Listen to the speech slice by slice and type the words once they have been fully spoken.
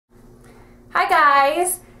Hi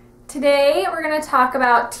guys! Today we're going to talk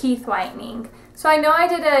about teeth whitening. So I know I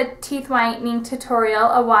did a teeth whitening tutorial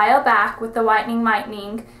a while back with the Whitening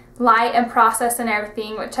Lightning light and process and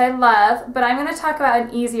everything, which I love, but I'm going to talk about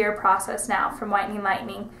an easier process now from Whitening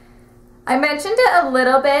Lightning. I mentioned it a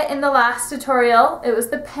little bit in the last tutorial. It was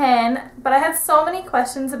the pen, but I had so many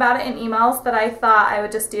questions about it in emails that I thought I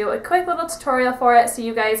would just do a quick little tutorial for it so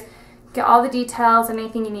you guys get all the details and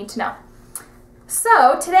anything you need to know.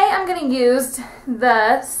 So today I'm going to use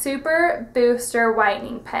the Super Booster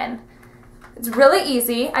Whitening Pen. It's really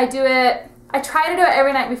easy. I try to do it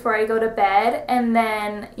every night before I go to bed, and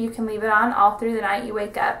then you can leave it on all through the night you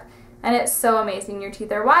wake up. And it's so amazing. Your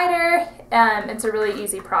teeth are whiter. It's a really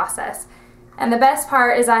easy process. And the best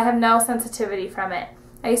part is I have no sensitivity from it.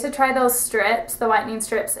 I used to try those strips, the whitening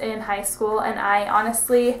strips in high school, and I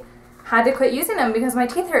honestly had to quit using them because my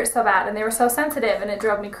teeth hurt so bad and they were so sensitive and it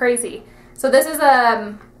drove me crazy. So this is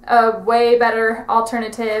a way better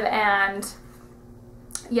alternative, and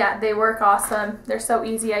yeah, they work awesome. They're so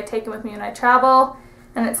easy. I take them with me when I travel,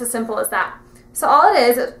 and it's as simple as that. So all it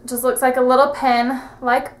is, it just looks like a little pen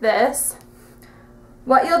like this.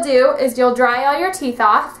 What you'll do is you'll dry all your teeth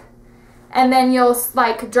off, and then you'll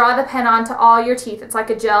like draw the pen onto all your teeth. It's like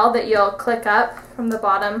a gel that you'll click up from the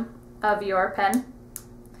bottom of your pen.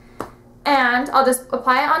 And I'll just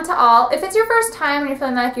apply it onto all. If it's your first time and you're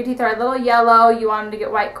feeling like your teeth are a little yellow, you want them to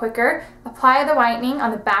get white quicker, apply the whitening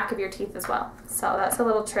on the back of your teeth as well. So that's a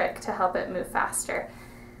little trick to help it move faster.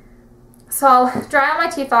 So I'll dry all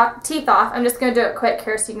my teeth off. I'm just going to do it quick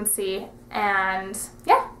here so you can see. And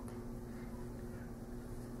yeah.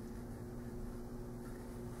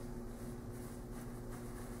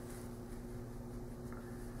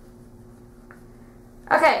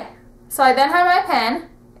 Okay, so I then have my pen.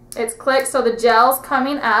 It's clicked so the gel's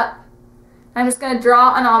coming up. I'm just going to draw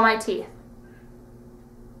on all my teeth.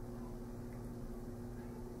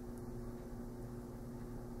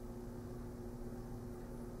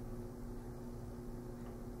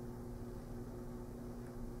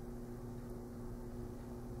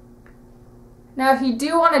 Now if you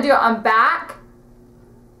do want to do it on back,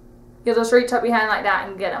 you'll just reach up behind like that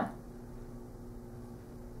and get them.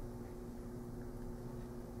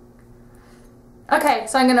 Okay,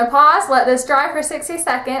 so I'm going to pause, let this dry for 60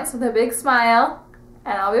 seconds with a big smile,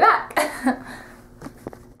 and I'll be back.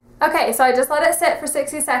 Okay, so I just let it sit for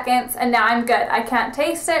 60 seconds, and now I'm good. I can't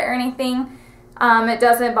taste it or anything. It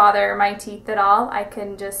doesn't bother my teeth at all. I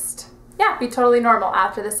can just, yeah, be totally normal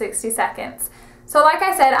after the 60 seconds. So like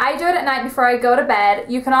I said, I do it at night before I go to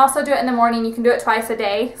bed. You can also do it in the morning. You can do it twice a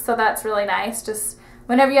day, so that's really nice. Just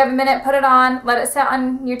whenever you have a minute, put it on, let it sit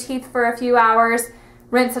on your teeth for a few hours,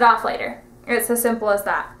 rinse it off later. It's as simple as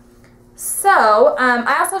that. So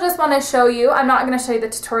I also just want to show you, I'm not going to show you the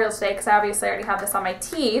tutorial today because I obviously already have this on my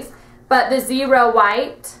teeth, but the Zero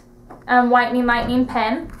White Whitening Lightning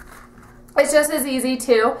Pen. It's just as easy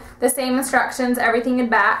too. The same instructions, everything in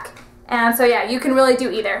back. And so yeah, you can really do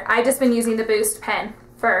either. I've just been using the Boost pen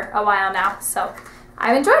for a while now, so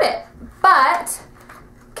I've enjoyed it. But,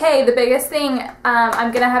 okay, the biggest thing,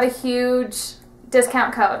 I'm going to have a huge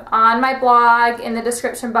discount code on my blog in the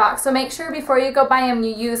description box. So make sure before you go buy them,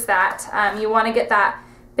 you use that. You want to get that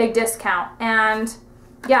big discount. And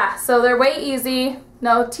yeah, so they're way easy.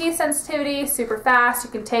 No teeth sensitivity, super fast.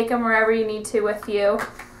 You can take them wherever you need to with you.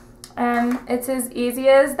 And it's as easy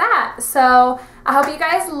as that. So I hope you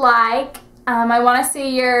guys like. I want to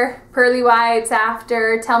see your pearly whites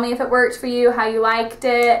after. Tell me if it worked for you, how you liked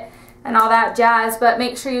it, and all that jazz. But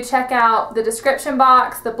make sure you check out the description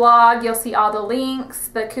box, the blog. You'll see all the links,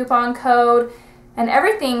 the coupon code, and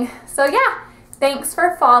everything. So yeah, thanks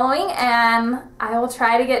for following, and I will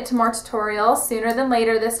try to get to more tutorials sooner than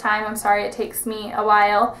later this time. I'm sorry it takes me a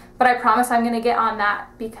while, but I promise I'm going to get on that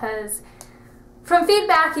because from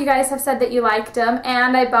feedback, you guys have said that you liked them,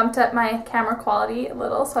 and I bumped up my camera quality a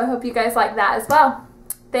little, so I hope you guys like that as well.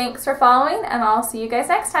 Thanks for following, and I'll see you guys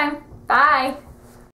next time. Bye!